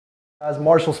Guys,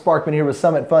 Marshall Sparkman here with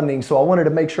Summit Funding. So I wanted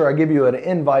to make sure I give you an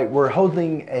invite. We're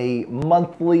holding a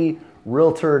monthly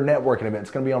Realtor networking event. It's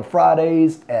going to be on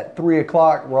Fridays at 3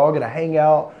 o'clock. We're all going to hang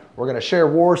out. We're going to share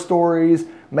war stories,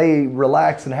 may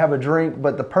relax and have a drink.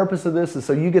 But the purpose of this is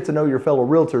so you get to know your fellow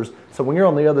realtors. So when you're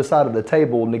on the other side of the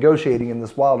table negotiating in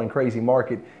this wild and crazy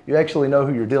market, you actually know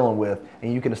who you're dealing with,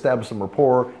 and you can establish some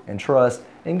rapport and trust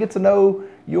and get to know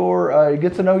your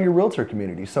realtor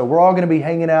community. So we're all going to be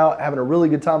hanging out, having a really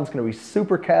good time. It's going to be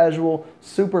super casual,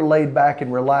 super laid back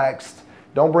and relaxed.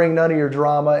 Don't bring none of your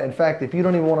drama. In fact, if you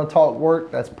don't even want to talk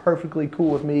work, that's perfectly cool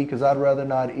with me because I'd rather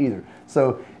not either.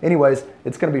 So anyways,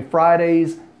 it's going to be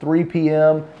Fridays, 3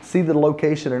 p.m. See the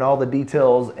location and all the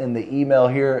details in the email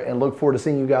here, and look forward to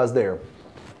seeing you guys there.